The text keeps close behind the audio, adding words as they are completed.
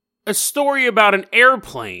a story about an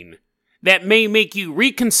airplane that may make you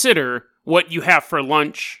reconsider what you have for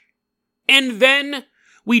lunch. And then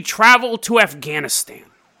we travel to Afghanistan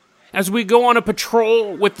as we go on a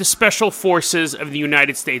patrol with the Special Forces of the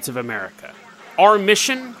United States of America. Our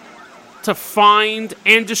mission? To find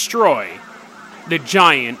and destroy the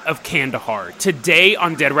Giant of Kandahar. Today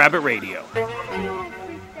on Dead Rabbit Radio.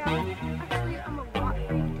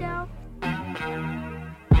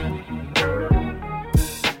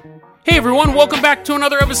 Hey everyone, welcome back to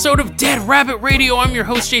another episode of Dead Rabbit Radio. I'm your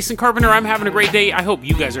host, Jason Carpenter. I'm having a great day. I hope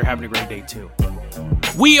you guys are having a great day too.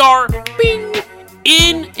 We are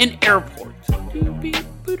in an airport.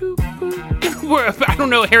 I don't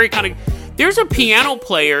know, Harry kind of... There's a piano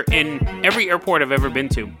player in every airport I've ever been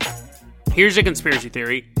to. Here's a conspiracy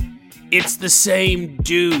theory. It's the same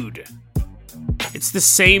dude. It's the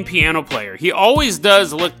same piano player. He always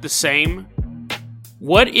does look the same.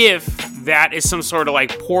 What if that is some sort of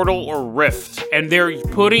like portal or rift, and they're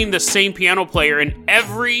putting the same piano player in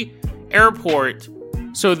every airport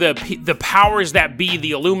so the powers that be,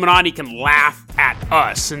 the Illuminati, can laugh at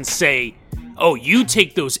us and say, oh, you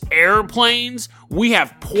take those airplanes? We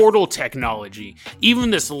have portal technology.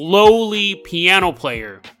 Even this lowly piano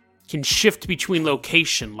player can shift between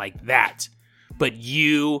location like that. But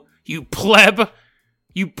you pleb,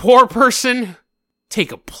 you poor person,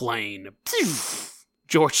 take a plane.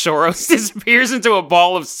 George Soros disappears into a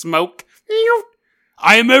ball of smoke.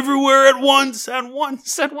 I am everywhere at once,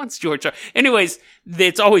 George. Anyways,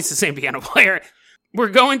 it's always the same piano player. We're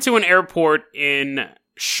going to an airport in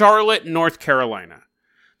Charlotte, North Carolina.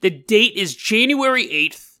 The date is January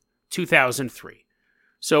 8th, 2003.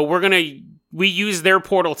 So we use their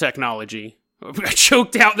portal technology. I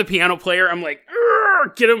choked out the piano player. I'm like,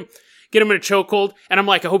 get him in a chokehold. And I'm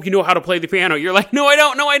like, I hope you know how to play the piano. You're like, no, I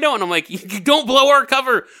don't. And I'm like, don't blow our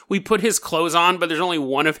cover. We put his clothes on, but there's only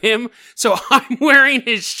one of him. So I'm wearing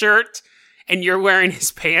his shirt and you're wearing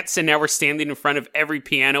his pants. And now we're standing in front of every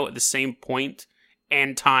piano at the same point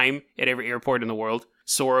and time at every airport in the world.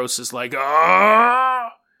 Soros is like,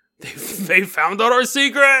 they found out our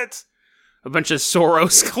secret. A bunch of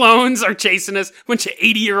Soros clones are chasing us. A bunch of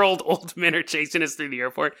 80-year-old old men are chasing us through the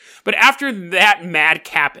airport. But after that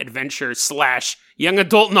madcap adventure / young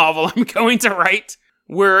adult novel I'm going to write,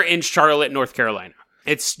 we're in Charlotte, North Carolina.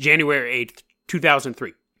 It's January 8th,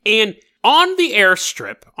 2003. And on the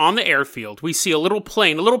airstrip, on the airfield, we see a little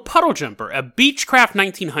plane, a little puddle jumper, a Beechcraft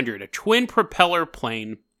 1900, a twin propeller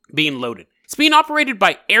plane being loaded. It's being operated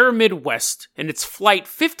by Air Midwest, and it's flight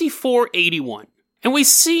 5481. And we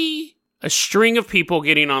see a string of people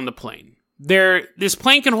getting on the plane. This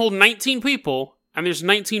plane can hold 19 people, and there's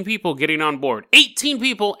 19 people getting on board. 18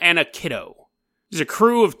 people and a kiddo. There's a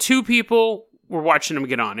crew of 2 people. We're watching them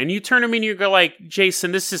get on. And you turn to me and you go like,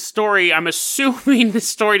 Jason, this is story. I'm assuming this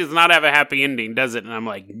story does not have a happy ending, does it? And I'm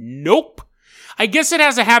like, nope. I guess it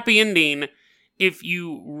has a happy ending if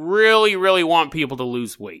you really, really want people to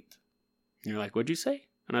lose weight. And you're like, what'd you say?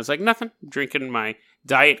 And I was like, nothing. I'm drinking my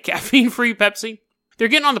diet caffeine-free Pepsi. They're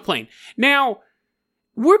getting on the plane. Now,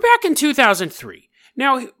 we're back in 2003.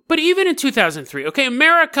 Now, but even in 2003, okay,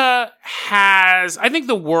 America has, I think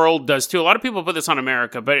the world does too. A lot of people put this on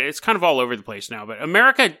America, but it's kind of all over the place now. But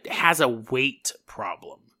America has a weight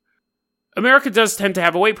problem. America does tend to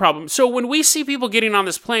have a weight problem. So when we see people getting on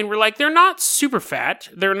this plane, we're like, they're not super fat.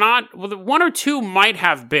 They're not, well, 1 or 2 might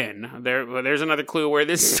have been. There's another clue where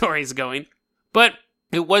this story is going. But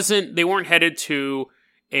they weren't headed to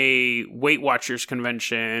a Weight Watchers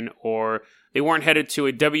convention, or they weren't headed to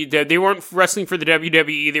they weren't wrestling for the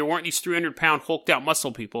WWE. They weren't these 300-pound hulked out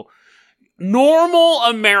muscle people. Normal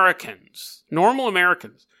Americans.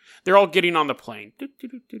 They're all getting on the plane.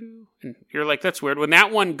 And you're like, that's weird. When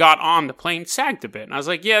that one got on, the plane sagged a bit. And I was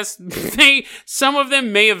like, yes, some of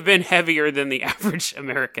them may have been heavier than the average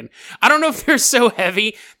American. I don't know if they're so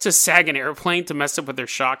heavy to sag an airplane to mess up with their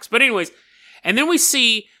shocks. But anyways, and then we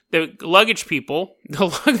see the luggage people,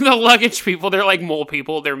 the luggage people, they're like mole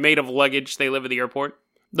people. They're made of luggage. They live at the airport.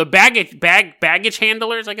 The baggage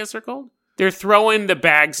handlers, I guess they're called. They're throwing the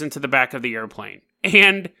bags into the back of the airplane.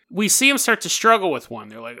 And we see them start to struggle with one.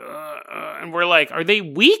 They're like, and we're like, are they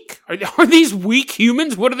weak? Are these weak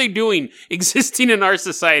humans? What are they doing existing in our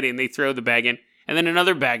society? And they throw the bag in, and then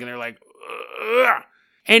another bag, and they're like,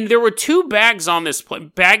 and there were 2 bags on this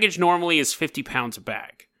plane. Baggage normally is 50 pounds a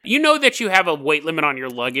bag. You know that you have a weight limit on your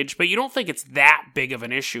luggage, but you don't think it's that big of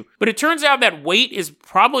an issue. But it turns out that weight is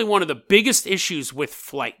probably one of the biggest issues with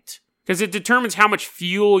flight, because it determines how much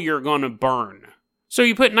fuel you're going to burn. So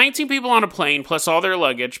you put 19 people on a plane, plus all their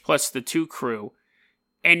luggage, plus the 2 crew,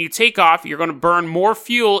 and you take off. You're going to burn more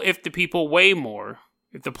fuel if the people weigh more,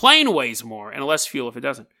 if the plane weighs more, and less fuel if it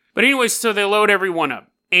doesn't. But anyways, so they load everyone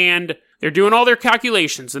up. And they're doing all their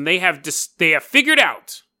calculations. And they have figured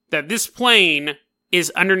out that this plane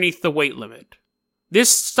is underneath the weight limit. This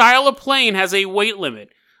style of plane has a weight limit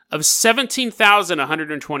of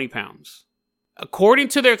 17,120 pounds. According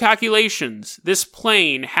to their calculations, this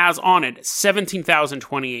plane has on it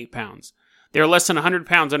 17,028 pounds. They're less than 100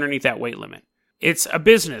 pounds underneath that weight limit. It's a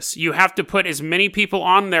business. You have to put as many people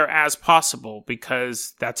on there as possible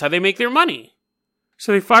because that's how they make their money.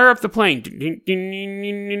 So they fire up the plane.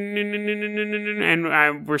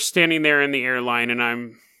 And we're standing there in the airline and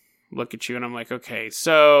I'm look at you and I'm like, okay,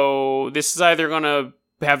 so this is either going to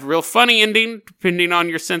have a real funny ending, depending on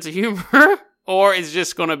your sense of humor, or it's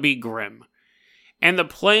just going to be grim. And the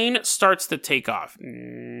plane starts to take off.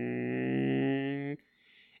 And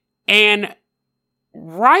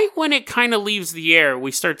right when it kind of leaves the air,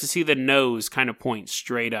 we start to see the nose kind of point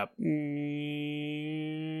straight up.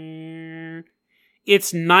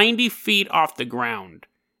 It's 90 feet off the ground,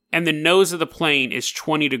 and the nose of the plane is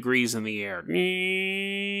 20 degrees in the air.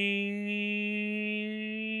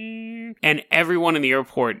 And everyone in the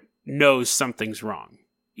airport knows something's wrong.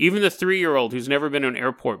 Even the 3-year-old who's never been to an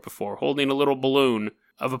airport before, holding a little balloon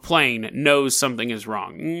of a plane, knows something is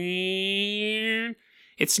wrong.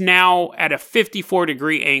 It's now at a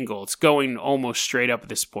 54-degree angle. It's going almost straight up at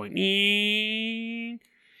this point.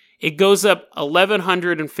 It goes up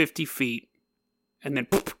 1,150 feet, and then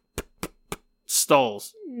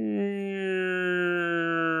stalls.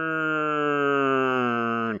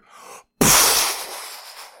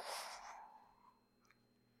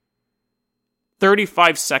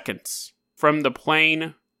 35 seconds from the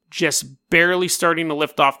plane just barely starting to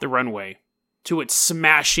lift off the runway to it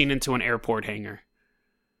smashing into an airport hangar.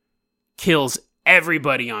 Kills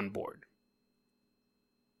everybody on board.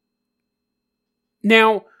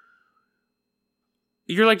 Now,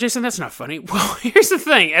 you're like, Jason, that's not funny. Well, here's the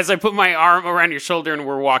thing. As I put my arm around your shoulder and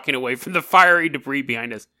we're walking away from the fiery debris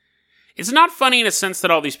behind us, it's not funny in a sense that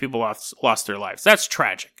all these people lost their lives. That's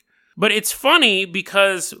tragic. But it's funny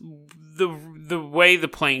because the way the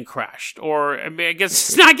plane crashed. Or, I mean, I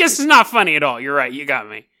guess it's not funny at all. You're right. You got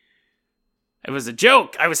me. It was a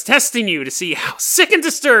joke. I was testing you to see how sick and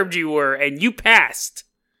disturbed you were, and you passed.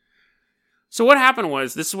 So what happened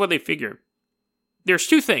was, this is what they figured. There's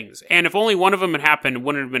two things, and if only one of them had happened, it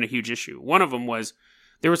wouldn't have been a huge issue. One of them was,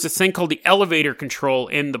 there was this thing called the elevator control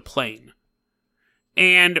in the plane.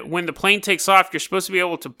 And when the plane takes off, you're supposed to be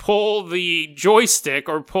able to pull the joystick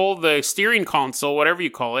or pull the steering console, whatever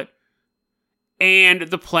you call it, and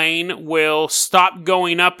the plane will stop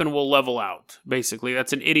going up and will level out. Basically,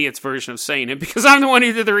 that's an idiot's version of saying it because I'm the one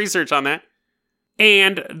who did the research on that.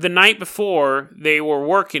 And the night before, they were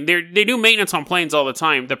working. They do maintenance on planes all the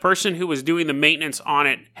time. The person who was doing the maintenance on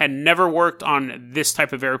it had never worked on this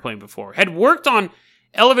type of airplane before. Had worked on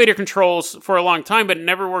elevator controls for a long time, but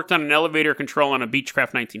never worked on an elevator control on a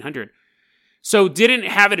Beechcraft 1900. So didn't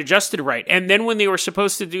have it adjusted right. And then when they were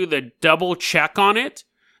supposed to do the double check on it,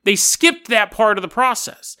 they skipped that part of the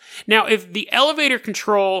process. Now, if the elevator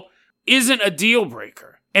control isn't a deal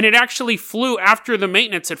breaker, and it actually flew after the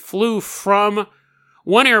maintenance, it flew from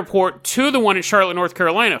one airport to the one in Charlotte, North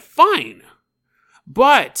Carolina, fine.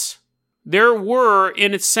 But there were,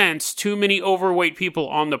 in a sense, too many overweight people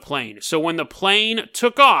on the plane. So when the plane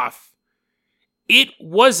took off, it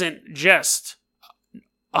wasn't just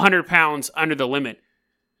 100 pounds under the limit.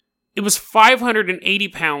 It was 580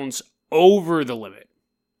 pounds over the limit.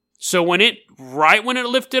 So right when it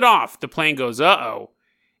lifted off, the plane goes, uh-oh,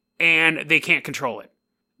 and they can't control it.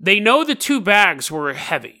 They know the two bags were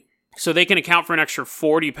heavy, so they can account for an extra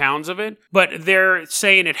 40 pounds of it, but they're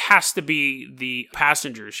saying it has to be the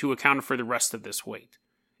passengers who accounted for the rest of this weight.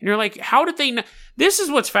 And you're like, how did they know? This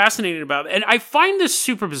is what's fascinating about it, and I find this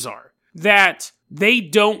super bizarre, that they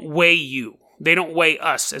don't weigh you. They don't weigh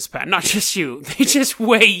us as not just you. They just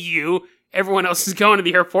weigh you. Everyone else is going to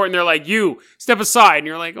the airport and they're like, you, step aside. And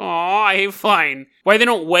you're like, oh, I hate flying. Why they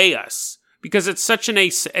don't weigh us? Because it's such an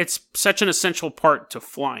essential part to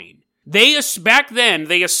flying. Back then,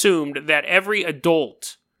 they assumed that every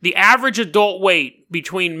adult, the average adult weight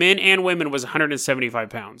between men and women was 175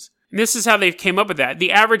 pounds. And this is how they came up with that.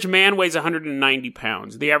 The average man weighs 190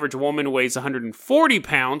 pounds. The average woman weighs 140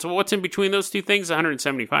 pounds. Well, what's in between those two things?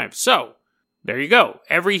 175. So, there you go.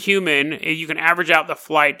 Every human, you can average out the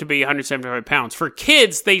flight to be 175 pounds. For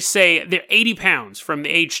kids, they say they're 80 pounds. From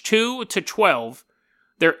the age 2 to 12,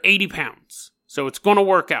 they're 80 pounds. So it's going to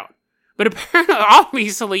work out. But apparently,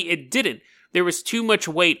 obviously, it didn't. There was too much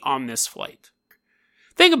weight on this flight.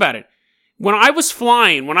 Think about it. When I was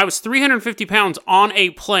flying, when I was 350 pounds on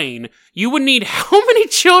a plane, you would need how many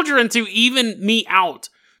children to even me out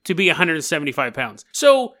to be 175 pounds?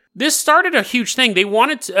 So This started a huge thing. They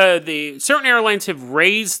wanted to, certain airlines have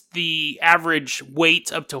raised the average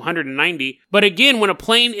weight up to 190. But again, when a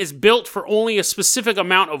plane is built for only a specific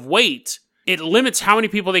amount of weight, it limits how many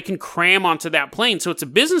people they can cram onto that plane. So it's a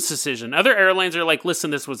business decision. Other airlines are like,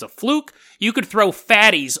 listen, this was a fluke. You could throw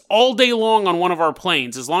fatties all day long on one of our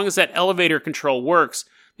planes. As long as that elevator control works,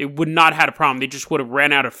 they would not have had a problem. They just would have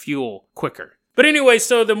ran out of fuel quicker. But anyway,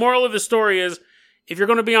 so the moral of the story is, if you're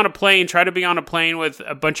going to be on a plane, try to be on a plane with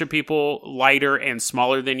a bunch of people lighter and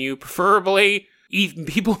smaller than you, preferably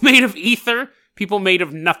people made of ether, people made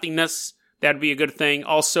of nothingness. That'd be a good thing.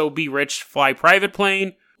 Also, be rich, fly private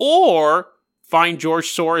plane, or find George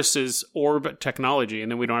Soros's orb technology, and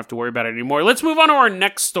then we don't have to worry about it anymore. Let's move on to our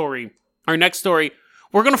next story. We're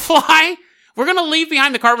going to fly. We're going to leave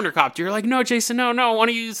behind the Carpenter copter. You're like, no, Jason, no, I want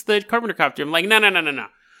to use the Carpenter copter. I'm like, no.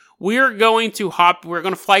 We're going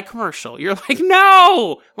to fly commercial. You're like,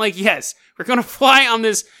 no! I'm like, yes, we're going to fly on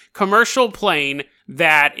this commercial plane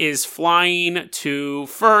that is flying to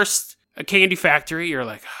first a candy factory. You're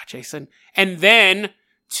like, oh, Jason. And then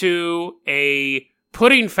to a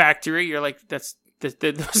pudding factory. You're like, that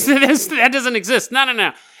doesn't exist.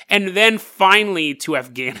 No. And then finally to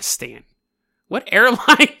Afghanistan. What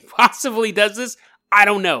airline possibly does this? I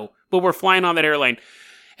don't know. But we're flying on that airline.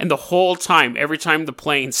 And the whole time, every time the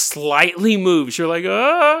plane slightly moves, you're like,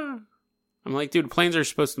 ah. I'm like, dude, planes are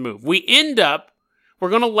supposed to move. We're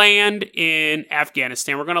going to land in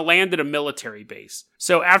Afghanistan. We're going to land at a military base.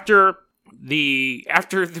 So after we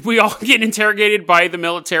all get interrogated by the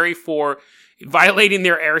military for violating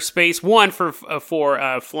their airspace, 1,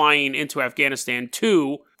 for flying into Afghanistan,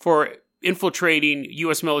 2, for infiltrating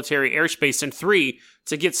U.S. military airspace, and 3,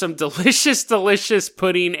 to get some delicious, delicious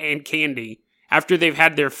pudding and candy after they've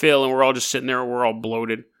had their fill and we're all just sitting there, we're all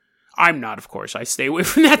bloated. I'm not, of course. I stay away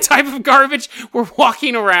from that type of garbage. We're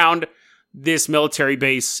walking around this military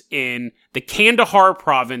base in the Kandahar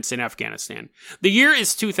province in Afghanistan. The year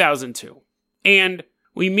is 2002. And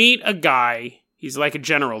we meet a guy. He's like a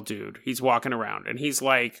general dude. He's walking around and he's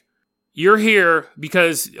like, you're here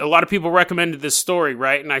because a lot of people recommended this story,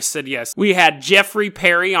 right? And I said, yes. We had Jeffrey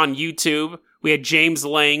Perry on YouTube. We had James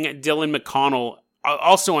Lang, Dylan McConnell,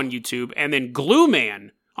 also on YouTube, and then Glue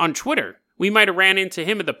Man on Twitter. We might have ran into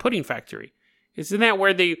him at the pudding factory. Isn't that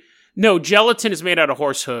where No, gelatin is made out of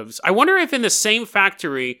horse hooves. I wonder if in the same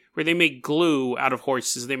factory where they make glue out of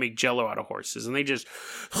horses, they make Jell-O out of horses, and they just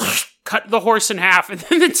cut the horse in half, and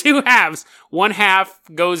then the two halves. One half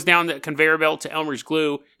goes down the conveyor belt to Elmer's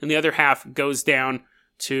Glue, and the other half goes down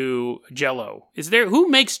to Jell-O. Who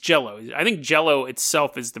makes Jell-O? I think Jell-O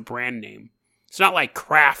itself is the brand name. It's not like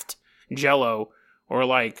Kraft Jell-O, or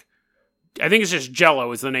like, I think it's just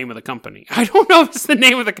Jell-O is the name of the company. I don't know if it's the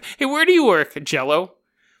name of hey, where do you work, Jell-O?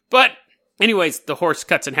 But anyways, the horse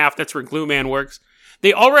cuts in half. That's where Glue Man works.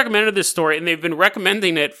 They all recommended this story, and they've been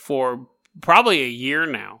recommending it for probably a year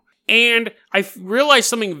now. And I realized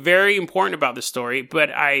something very important about this story,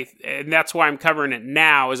 and that's why I'm covering it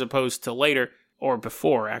now as opposed to later, or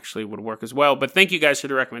before actually would work as well. But thank you guys for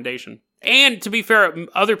the recommendation. And to be fair,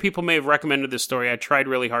 other people may have recommended this story. I tried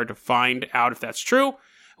really hard to find out if that's true.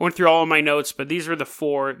 I went through all of my notes, but these are the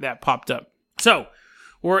 4 that popped up. So,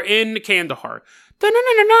 we're in Kandahar.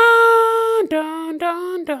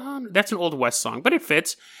 That's an Old West song, but it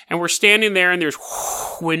fits. And we're standing there, and there's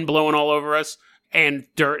wind blowing all over us, and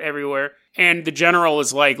dirt everywhere. And the general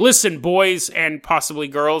is like, listen, boys and possibly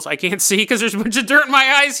girls, I can't see because there's a bunch of dirt in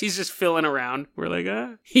my eyes. He's just filling around. We're like,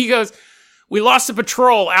 He goes, we lost a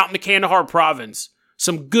patrol out in the Kandahar province.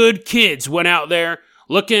 Some good kids went out there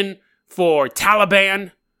looking for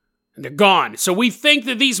Taliban, and they're gone. So we think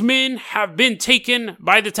that these men have been taken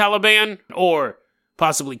by the Taliban or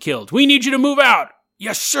possibly killed. We need you to move out.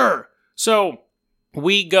 Yes, sir. So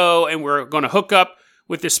we go and we're going to hook up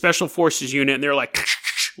with this special forces unit, and they're like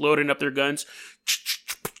loading up their guns.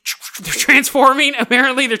 They're transforming.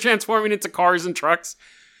 Apparently, they're transforming into cars and trucks.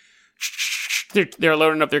 They're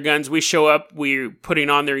loading up their guns. We show up. We're putting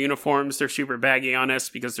on their uniforms. They're super baggy on us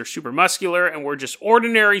because they're super muscular, and we're just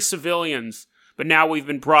ordinary civilians. But now we've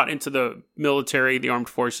been brought into the military, the armed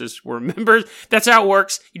forces. We're members. That's how it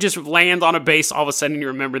works. You just land on a base. All of a sudden, you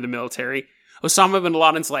remember the military. Osama bin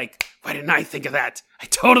Laden's like, why didn't I think of that? I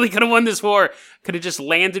totally could have won this war. Could have just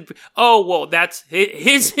landed. Oh, well, that's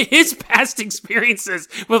his past experiences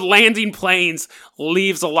with landing planes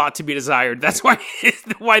leaves a lot to be desired. That's why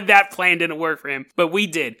that plan didn't work for him. But we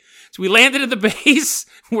did. So we landed at the base.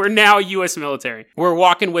 We're now U.S. military. We're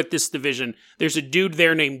walking with this division. There's a dude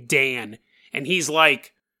there named Dan. And he's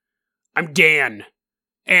like, I'm Dan.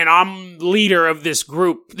 And I'm leader of this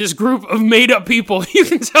group of made-up people. You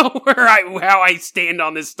can tell how I stand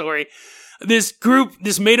on this story.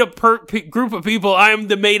 this made up group of people. I'm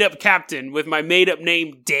the made up captain with my made up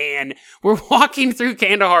name, Dan. We're walking through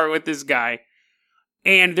Kandahar with this guy,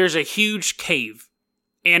 and there's a huge cave,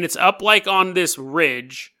 and it's up like on this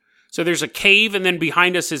ridge. So there's a cave, and then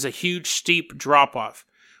behind us is a huge steep drop off.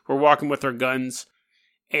 We're walking with our guns,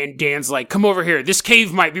 and Dan's like, come over here. This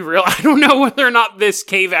cave might be real. I don't know whether or not this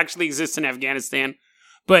cave actually exists in Afghanistan,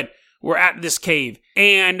 but we're at this cave,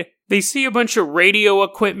 and they see a bunch of radio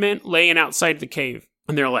equipment laying outside the cave.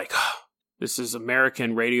 And they're like, oh, this is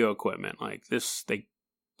American radio equipment. Like, this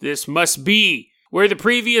must be where the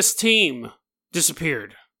previous team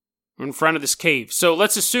disappeared. In front of this cave. So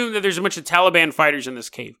let's assume that there's a bunch of Taliban fighters in this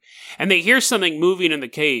cave. And they hear something moving in the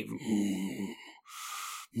cave. And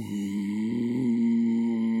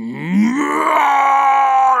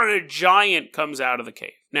a giant comes out of the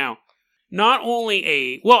cave. Now, not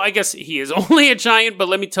only I guess he is only a giant, but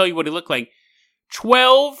let me tell you what he looked like.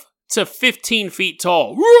 12 to 15 feet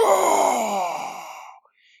tall.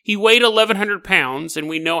 He weighed 1,100 pounds, and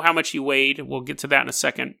we know how much he weighed. We'll get to that in a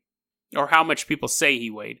second. Or how much people say he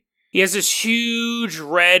weighed. He has this huge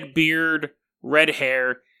red beard, red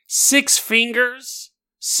hair, 6 fingers,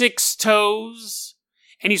 6 toes,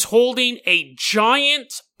 and he's holding a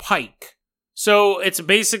giant pike. So it's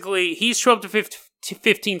basically, he's 12 to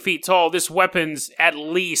 15 feet tall. This weapon's at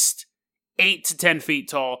least 8 to 10 feet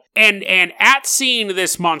tall. And at seeing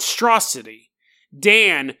this monstrosity,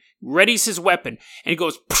 Dan readies his weapon and he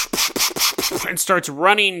goes and starts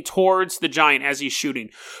running towards the giant as he's shooting.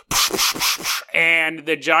 And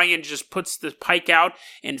the giant just puts the pike out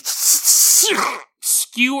and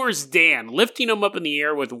skewers Dan, lifting him up in the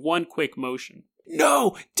air with one quick motion.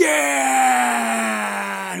 No,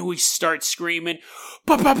 Dan! We start screaming.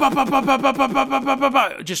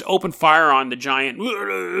 Just open fire on the giant.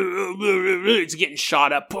 It's getting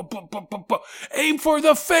shot up. Aim for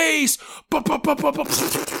the face!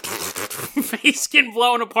 Face getting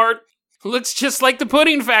blown apart. Looks just like the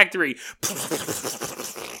pudding factory.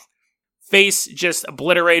 Face just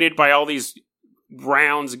obliterated by all these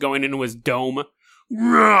rounds going into his dome.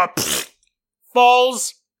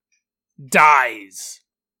 Falls. Dies.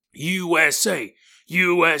 USA.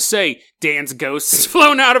 USA. Dan's ghost is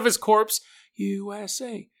flown out of his corpse.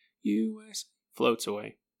 USA. USA. Floats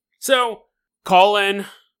away. So, call in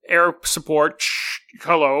air support.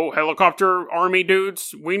 Hello, helicopter army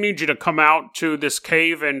dudes. We need you to come out to this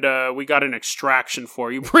cave and we got an extraction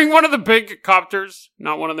for you. Bring one of the big copters,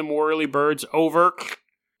 not one of them whirly birds, over.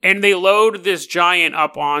 And they load this giant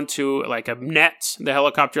up onto like a net. The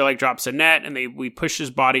helicopter like drops a net and we push his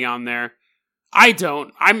body on there.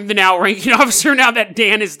 I'm the now ranking officer now that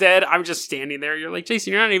Dan is dead. I'm just standing there. You're like,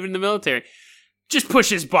 Jason, you're not even in the military. Just push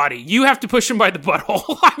his body. You have to push him by the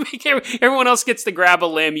butthole. Everyone else gets to grab a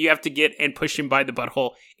limb. You have to get and push him by the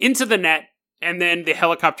butthole into the net. And then the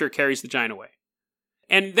helicopter carries the giant away.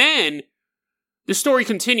 And then the story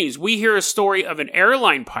continues. We hear a story of an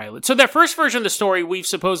airline pilot. So that first version of the story, we've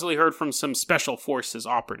supposedly heard from some special forces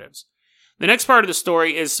operatives. The next part of the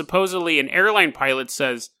story is supposedly an airline pilot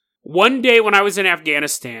says, one day when I was in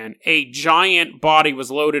Afghanistan, a giant body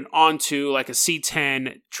was loaded onto like a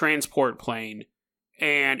C-10 transport plane.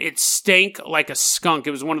 And it stank like a skunk.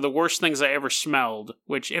 It was one of the worst things I ever smelled.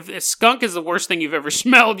 Which, if a skunk is the worst thing you've ever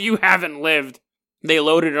smelled, you haven't lived. They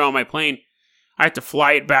loaded it on my plane. I had to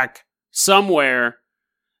fly it back somewhere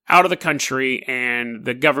out of the country, and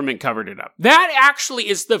the government covered it up. That actually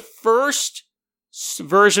is the first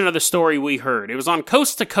version of the story we heard. It was on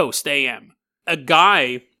Coast to Coast AM. A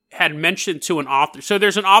guy had mentioned to an author. So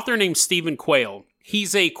there's an author named Stephen Quayle.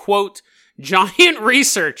 He's a, quote, giant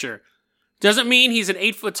researcher. Doesn't mean he's an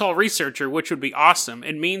 8-foot-tall researcher, which would be awesome.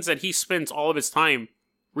 It means that he spends all of his time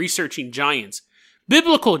researching giants.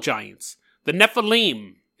 Biblical giants. The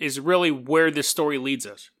Nephilim is really where this story leads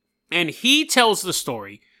us. And he tells the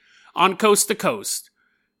story on Coast to Coast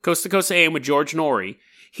AM with George Norrie.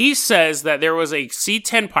 He says that there was a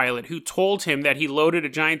C-10 pilot who told him that he loaded a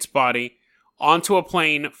giant's body onto a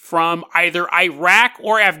plane from either Iraq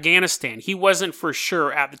or Afghanistan. He wasn't for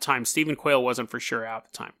sure at the time. Stephen Quayle wasn't for sure at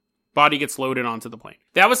the time. Body gets loaded onto the plane.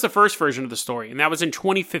 That was the first version of the story, and that was in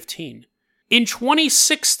 2015. In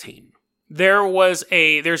 2016, there's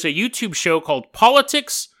a YouTube show called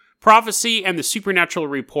Politics, Prophecy, and the Supernatural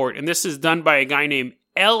Report, and this is done by a guy named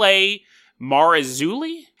L.A.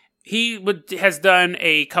 Marzulli. He has done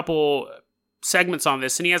a couple segments on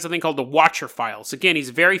this, and he has a thing called the Watcher Files. Again,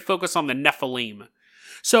 he's very focused on the Nephilim.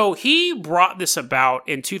 So he brought this about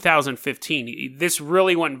in 2015. This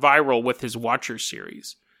really went viral with his Watcher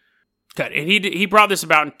series. And he brought this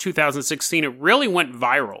about in 2016. It really went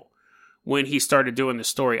viral when he started doing the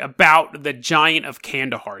story about the Giant of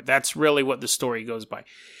Kandahar. That's really what the story goes by.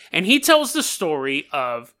 And he tells the story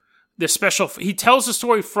of he tells the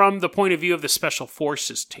story from the point of view of the Special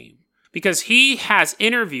Forces team. Because he has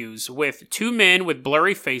interviews with two men with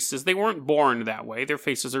blurry faces. They weren't born that way. Their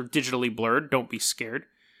faces are digitally blurred. Don't be scared.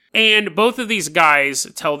 And both of these guys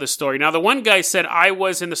tell this story. Now, the one guy said, I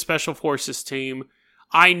was in the Special Forces team.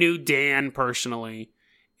 I knew Dan personally.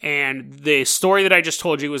 And the story that I just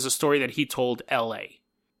told you was a story that he told L.A.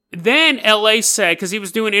 Then L.A. said, because he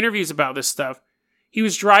was doing interviews about this stuff, he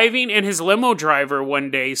was driving and his limo driver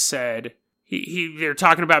one day said, they're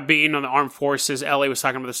talking about being on the armed forces. L.A. was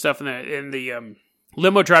talking about the stuff, and the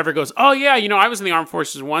limo driver goes, oh yeah, I was in the armed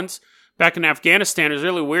forces once back in Afghanistan. It was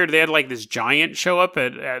really weird. They had like this giant show up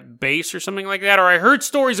at base or something like that. Or I heard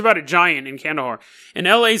stories about a giant in Kandahar. And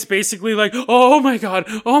L.A.'s basically like, oh my God,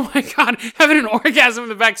 having an orgasm in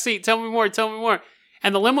the back seat. Tell me more.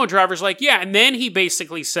 And the limo driver's like, yeah. And then he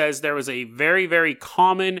basically says there was a very, very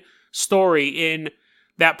common story in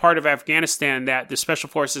that part of Afghanistan that the Special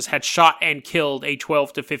Forces had shot and killed a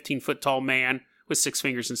 12 to 15 foot tall man with 6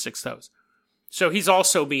 fingers and 6 toes. So he's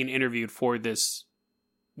also being interviewed for this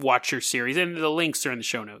Watcher series, and the links are in the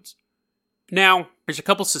show notes. Now, there's a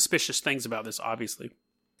couple suspicious things about this, obviously.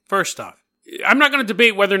 First off, I'm not going to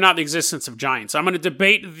debate whether or not the existence of giants. I'm going to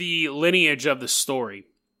debate the lineage of the story.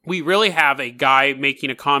 We really have a guy making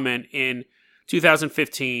a comment in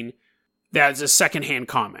 2015 that's a secondhand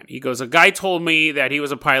comment. He goes, a guy told me that he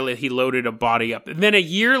was a pilot, he loaded a body up. And then a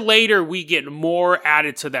year later, we get more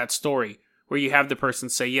added to that story, where you have the person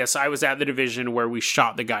say, yes, I was at the division where we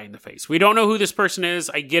shot the guy in the face. We don't know who this person is,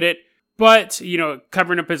 I get it, but,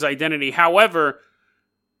 covering up his identity. However,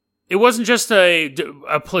 it wasn't just a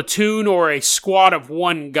platoon or a squad of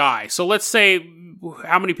one guy. So let's say,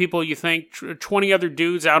 how many people you think? 20 other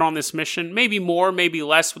dudes out on this mission? Maybe more, maybe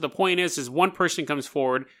less, but the point is one person comes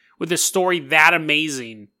forward with a story that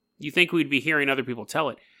amazing, you think we'd be hearing other people tell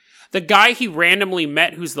it. The guy he randomly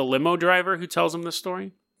met, who's the limo driver who tells him the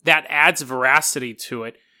story, that adds veracity to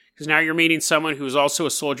it, because now you're meeting someone who's also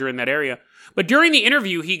a soldier in that area. But during the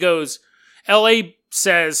interview, he goes, L.A.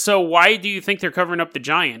 says, so why do you think they're covering up the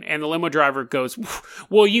giant? And the limo driver goes,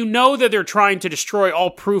 well, you know that they're trying to destroy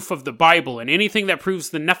all proof of the Bible, and anything that proves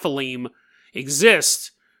the Nephilim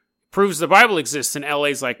exist proves the Bible exists. And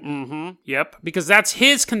LA's like, yep. Because that's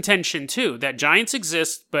his contention too, that giants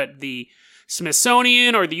exist, but the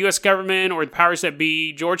Smithsonian or the U.S. government or the powers that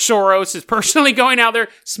be, George Soros, is personally going out there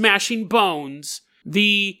smashing bones.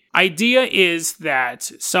 The idea is that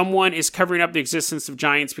someone is covering up the existence of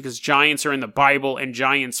giants because giants are in the Bible and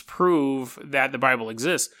giants prove that the Bible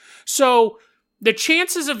exists. So the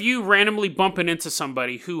chances of you randomly bumping into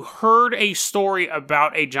somebody who heard a story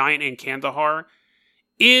about a giant in Kandahar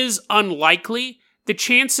is unlikely. The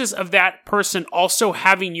chances of that person also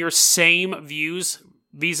having your same views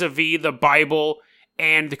vis-a-vis the Bible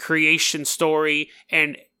and the creation story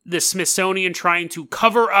and the Smithsonian trying to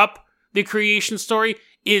cover up the creation story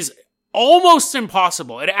is almost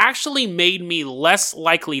impossible. It actually made me less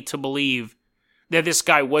likely to believe that this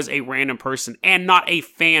guy was a random person and not a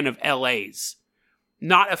fan of LA's.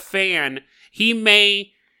 Not a fan. He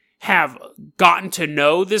may have gotten to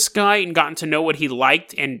know this guy and gotten to know what he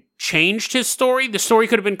liked and changed his story. The story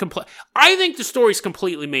could have been complete. I think the story's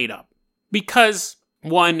completely made up. Because,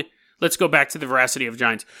 one, let's go back to the veracity of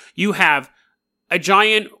giants. You have a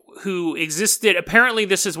giant who existed. Apparently,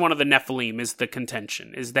 this is one of the Nephilim, is the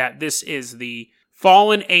contention. Is that this is the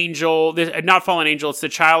fallen angel. Not fallen angel, it's the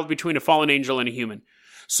child between a fallen angel and a human.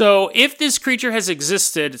 So, if this creature has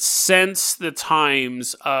existed since the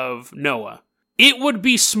times of Noah, it would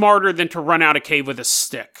be smarter than to run out a cave with a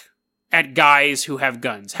stick at guys who have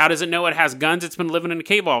guns. How does it know it has guns? It's been living in a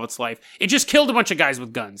cave all of its life. It just killed a bunch of guys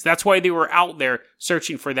with guns. That's why they were out there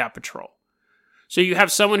searching for that patrol. So you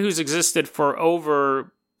have someone who's existed for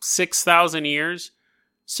over 6,000 years,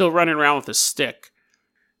 still running around with a stick.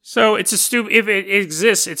 So it's a stupid. If it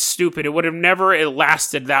exists, it's stupid. It would have never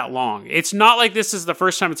lasted that long. It's not like this is the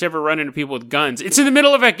first time it's ever run into people with guns. It's in the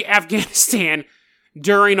middle of Afghanistan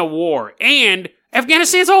during a war. And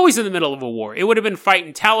Afghanistan's always in the middle of a war. It would have been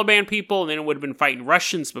fighting Taliban people, and then it would have been fighting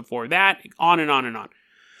Russians before that, on and on and on.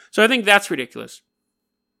 So I think that's ridiculous.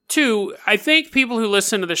 Two, I think people who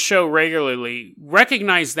listen to the show regularly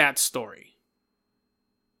recognize that story.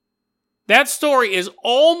 That story is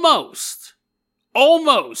almost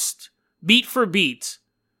beat for beat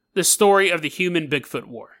the story of the human Bigfoot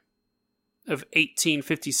War of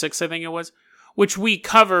 1856, I think it was, which we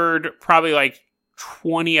covered probably like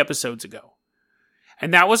 20 episodes ago.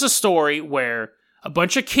 And that was a story where a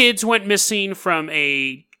bunch of kids went missing from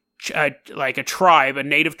a like a tribe, a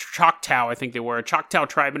native Choctaw, I think they were, a Choctaw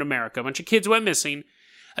tribe in America. A bunch of kids went missing.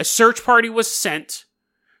 A search party was sent.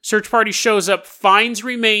 Search party shows up, finds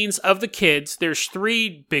remains of the kids. There's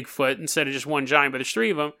 3 Bigfoot instead of just one giant, but there's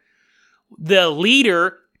 3 of them. The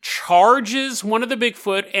leader charges one of the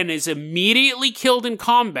Bigfoot and is immediately killed in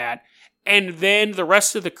combat. And then the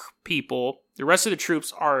rest of the people, the rest of the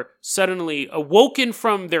troops are suddenly awoken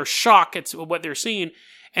from their shock at what they're seeing,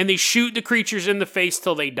 and they shoot the creatures in the face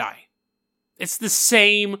till they die. It's the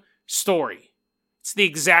same story. It's the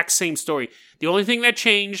exact same story. The only thing that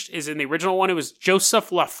changed is in the original one, it was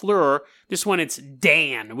Joseph Lafleur. This one, it's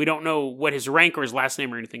Dan. We don't know what his rank or his last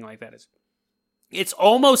name or anything like that is. It's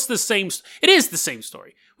almost the same. It is the same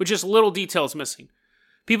story, with just little details missing.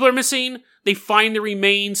 People are missing. They find the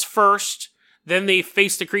remains first. Then they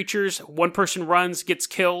face the creatures. One person runs, gets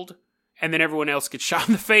killed, and then everyone else gets shot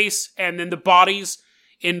in the face. And then the bodies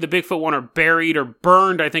in the Bigfoot one are buried or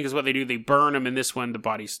burned, I think is what they do. They burn them. In this one, the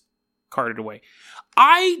bodies carted away.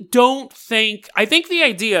 I think the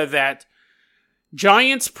idea that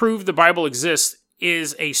giants prove the Bible exists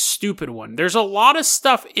is a stupid one. There's a lot of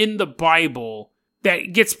stuff in the Bible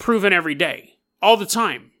that gets proven every day, all the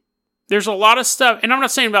time. There's a lot of stuff, and I'm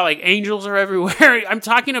not saying about like angels are everywhere. I'm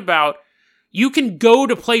talking about you can go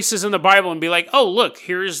to places in the Bible and be like, oh, look,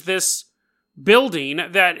 here's this building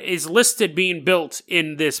that is listed being built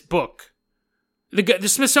in this book. The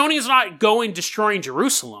Smithsonian's not going destroying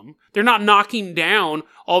Jerusalem. They're not knocking down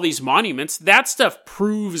all these monuments. That stuff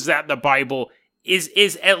proves that the Bible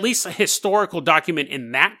is at least a historical document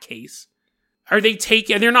in that case.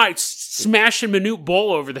 They're not smashing Manute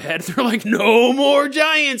Bol over the head. They're like, no more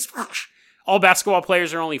giants. All basketball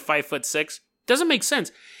players are only 5'6". Doesn't make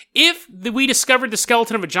sense. If we discovered the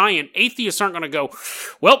skeleton of a giant, atheists aren't going to go,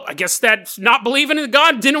 well, I guess that not believing in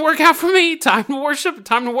God didn't work out for me. Time to worship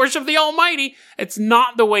the Almighty. It's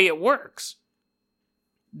not the way it works.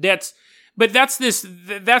 That's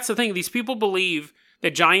the thing. These people believe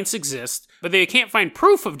that giants exist, but they can't find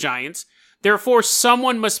proof of giants. Therefore,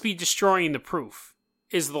 someone must be destroying the proof,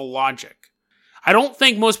 is the logic. I don't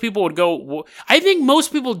think most people would go... I think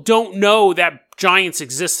most people don't know that giants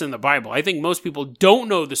exist in the Bible. I think most people don't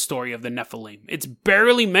know the story of the Nephilim. It's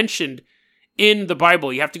barely mentioned in the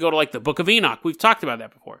Bible. You have to go to like the Book of Enoch. We've talked about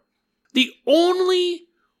that before. The only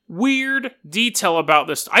weird detail about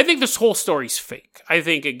this... I think this whole story's fake. I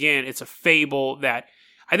think, again, it's a fable that...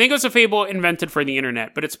 I think it was a fable invented for the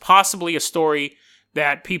internet, but it's possibly a story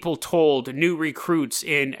that people told new recruits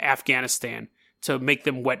in Afghanistan to make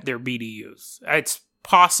them wet their BDUs. It's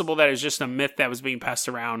possible that it's just a myth that was being passed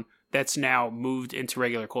around that's now moved into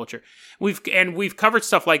regular culture. We've covered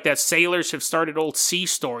stuff like that. Sailors have started old sea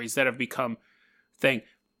stories that have become thing.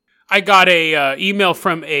 I got a email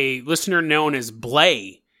from a listener known as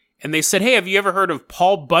Blay, and they said, hey, have you ever heard of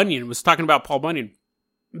Paul Bunyan? Was talking about Paul Bunyan.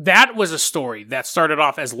 That was a story that started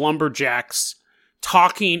off as lumberjacks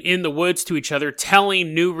talking in the woods to each other,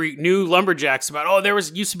 telling new lumberjacks about,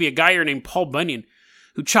 used to be a guy here named Paul Bunyan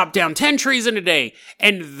who chopped down 10 trees in a day.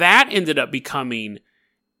 And that ended up becoming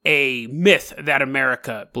a myth that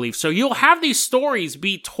America believes. So you'll have these stories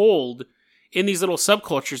be told in these little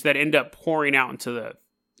subcultures that end up pouring out into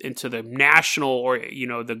the national or,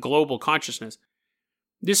 the global consciousness.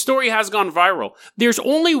 This story has gone viral. There's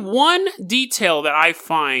only one detail that I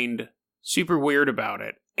find super weird about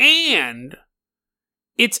it. And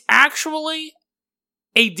it's actually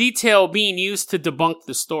a detail being used to debunk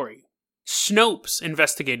the story. Snopes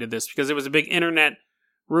investigated this because it was a big internet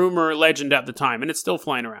rumor legend at the time, and it's still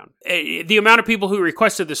flying around. The amount of people who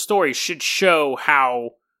requested this story should show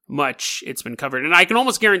how much it's been covered. And I can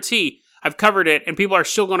almost guarantee I've covered it, and people are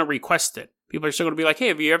still going to request it. People are still going to be like, hey,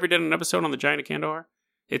 have you ever done an episode on the Giant of Kandahar?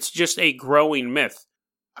 It's just a growing myth.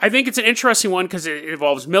 I think it's an interesting one because it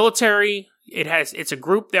involves military. It's a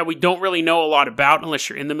group that we don't really know a lot about unless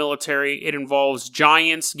you're in the military. It involves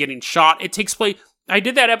giants getting shot. It takes place... I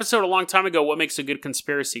did that episode a long time ago, What Makes a Good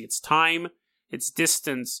Conspiracy. It's time, it's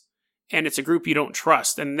distance, and it's a group you don't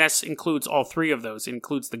trust. And this includes all 3 of those. It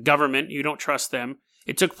includes the government. You don't trust them.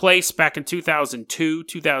 It took place back in 2002,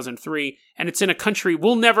 2003, and it's in a country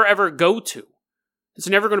we'll never ever go to. It's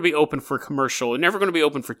never going to be open for commercial. It's never going to be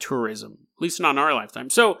open for tourism, at least not in our lifetime.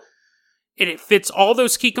 So it fits all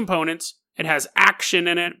those key components. It has action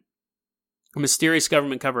in it. A mysterious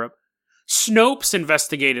government cover-up. Snopes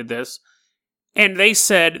investigated this, and they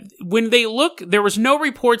said when they look, there was no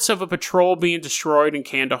reports of a patrol being destroyed in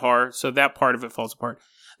Kandahar, so that part of it falls apart.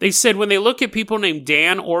 They said when they look at people named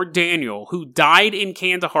Dan or Daniel who died in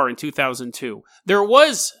Kandahar in 2002, there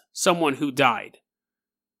was someone who died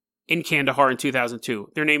in Kandahar in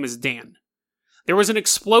 2002. Their name is Dan. There was an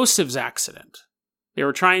explosives accident They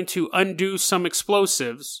were trying to undo some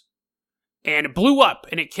explosives, and it blew up,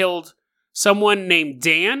 and it killed someone named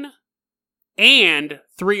Dan and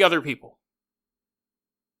 3 other people.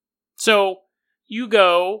 So you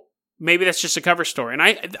go, maybe that's just a cover story. And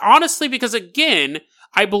I honestly, because again,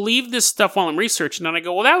 I believe this stuff while I'm researching, and I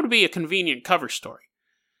go, well, that would be a convenient cover story.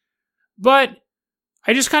 But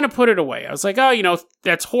I just kind of put it away. I was like, oh,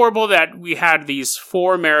 that's horrible that we had these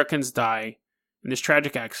 4 Americans die in this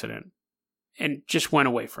tragic accident, and just went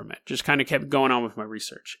away from it. Just kind of kept going on with my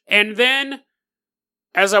research. And then,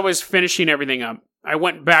 as I was finishing everything up, I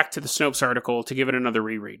went back to the Snopes article to give it another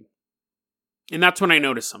reread. And that's when I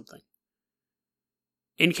noticed something.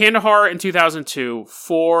 In Kandahar in 2002,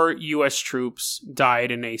 4 U.S. troops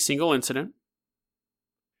died in a single incident.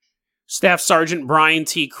 Staff Sergeant Brian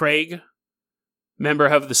T. Craig, member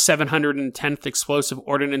of the 710th Explosive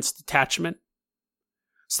Ordnance Detachment.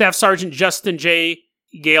 Staff Sergeant Justin J.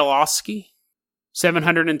 Galeowski,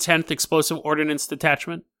 710th Explosive Ordnance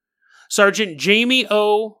Detachment. Sergeant Jamie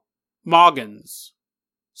O. Moggins,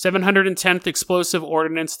 710th Explosive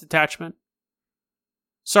Ordnance Detachment.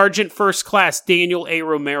 Sergeant First Class Daniel A.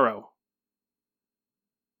 Romero,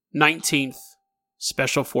 19th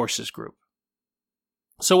Special Forces Group.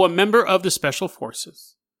 So a member of the Special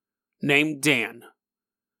Forces, named Dan,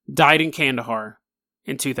 died in Kandahar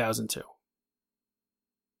in 2002.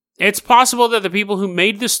 It's possible that the people who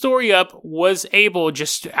made this story up was able,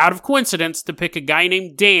 just out of coincidence, to pick a guy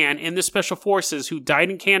named Dan in the Special Forces who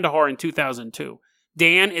died in Kandahar in 2002.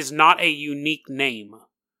 Dan is not a unique name.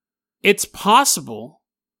 It's possible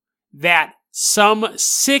that some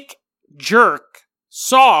sick jerk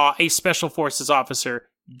saw a Special Forces officer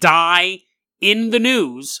die in the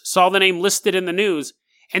news, saw the name listed in the news,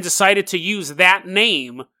 and decided to use that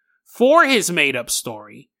name for his made-up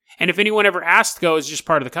story. And if anyone ever asked to go, it's just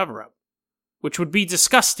part of the cover-up. Which would be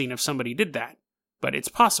disgusting if somebody did that. But it's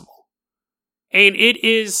possible. And it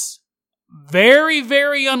is very,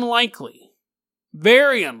 very unlikely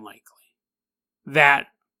that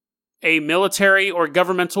a military or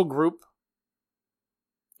governmental group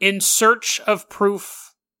in search of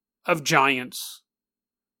proof of giants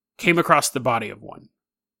came across the body of one.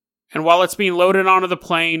 And while it's being loaded onto the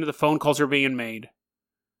plane, the phone calls are being made.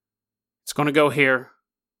 It's going to go here.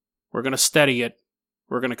 We're going to study it.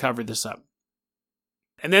 We're going to cover this up.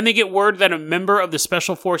 And then they get word that a member of the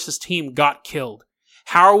Special Forces team got killed.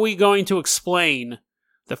 How are we going to explain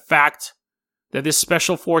the fact that this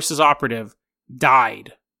Special Forces operative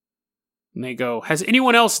died? And they go, has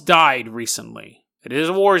anyone else died recently? It is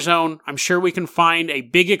a war zone. I'm sure we can find a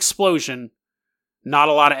big explosion. Not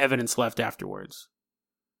a lot of evidence left afterwards.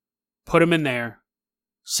 Put him in there.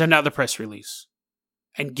 Send out the press release.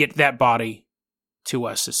 And get that body to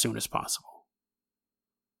us as soon as possible.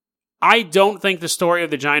 I don't think the story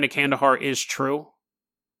of the Giant of Kandahar is true.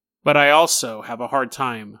 But I also have a hard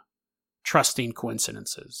time trusting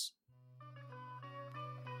coincidences.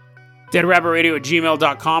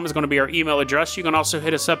 DeadRabbitRadio@gmail.com is going to be our email address. You can also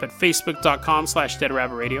hit us up at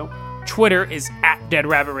Facebook.com/DeadRabbitRadio. Twitter is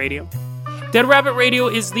 @DeadRabbitRadio. Dead Rabbit Radio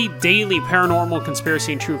is the daily paranormal,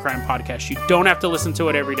 conspiracy, and true crime podcast. You don't have to listen to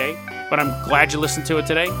it every day, but I'm glad you listened to it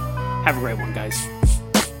today. Have a great one, guys.